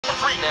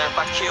free. Now if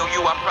I kill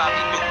you, I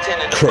probably do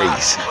 10 in the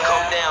box.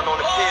 Come down on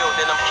the pill,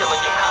 then I'm killing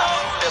your cops.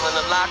 Filling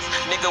the locks,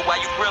 nigga, why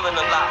you grilling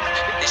the locks?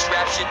 If this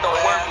rap shit don't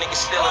work, niggas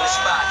still in the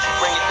spot. You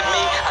bring it to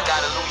me, I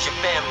gotta lose your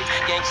family.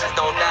 Gangsters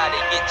don't die,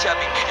 they get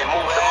chubby and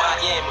move to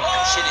Miami.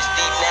 Shit is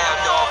deep now,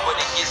 dog, but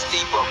it gets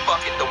deeper.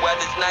 Fuck it, the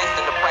weather's nice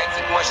and the price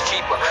is much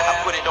cheaper. I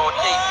put it on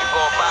tape, you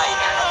gon' buy it.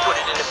 I put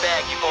it in the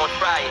bag, you gon'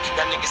 try it.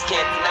 Y'all niggas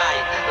can't deny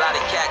it. A lot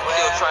of cats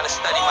still trying to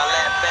study my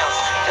last bounce.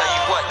 Tell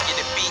you what,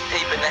 get a beat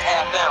tape in the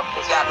half ounce.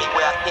 It got me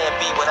where I can't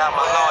be without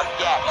my large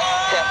gap.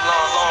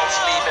 Teflon long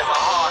sleeve and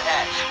my hard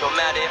hat. No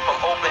matter if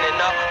I'm opening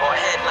up or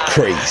headline.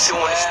 Doing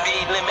the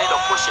speed limit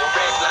or pushing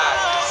red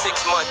lines. 6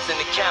 months in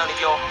the county,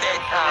 your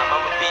bedtime.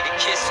 I'ma be the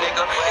kiss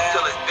nigga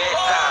until it's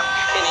bedtime.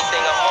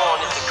 Anything I'm on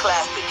is a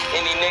classic.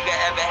 Any nigga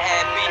ever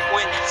had beef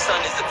with, son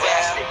is a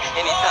bastard.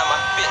 Anytime I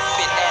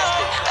spit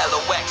acid.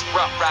 LOX,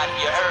 rough rider,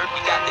 you heard?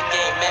 We got the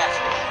game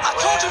mastered. I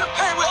told you the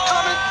pain was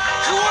coming.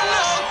 You wouldn't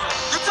listen.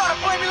 You try to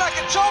play me like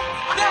a joke.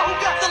 Now who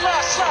got the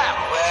last laugh?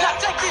 Now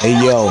take these hey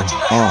yo,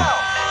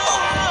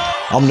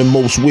 I'm the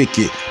most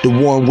wicked, the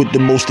one with the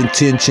most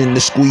intention to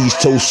squeeze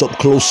toast up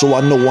close so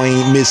I know I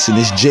ain't missing.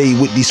 It's Jay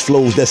with these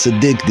flows that's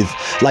addictive,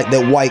 like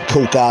that white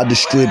coke I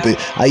distribute.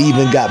 I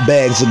even got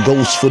bags of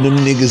ghosts for them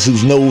niggas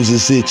whose nose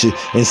is itching,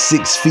 and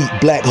 6 feet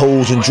black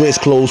holes and dress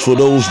clothes for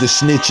those that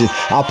snitching.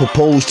 I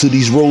propose to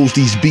these rows,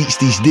 these beats,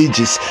 these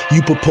digits.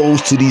 You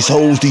propose to these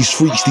hoes, these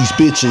freaks, these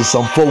bitches.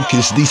 I'm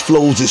focused, these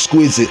flows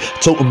exquisite,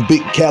 toting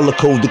big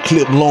calico, the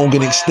clip long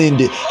and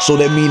extended. So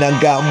that mean I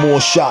got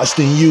more shots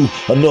than you,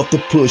 enough to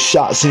put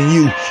shots in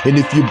you. And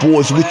if your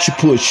boys with you,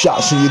 put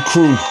shots in your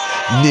crew,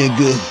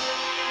 nigga.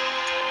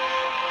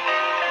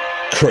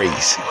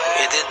 Crazy.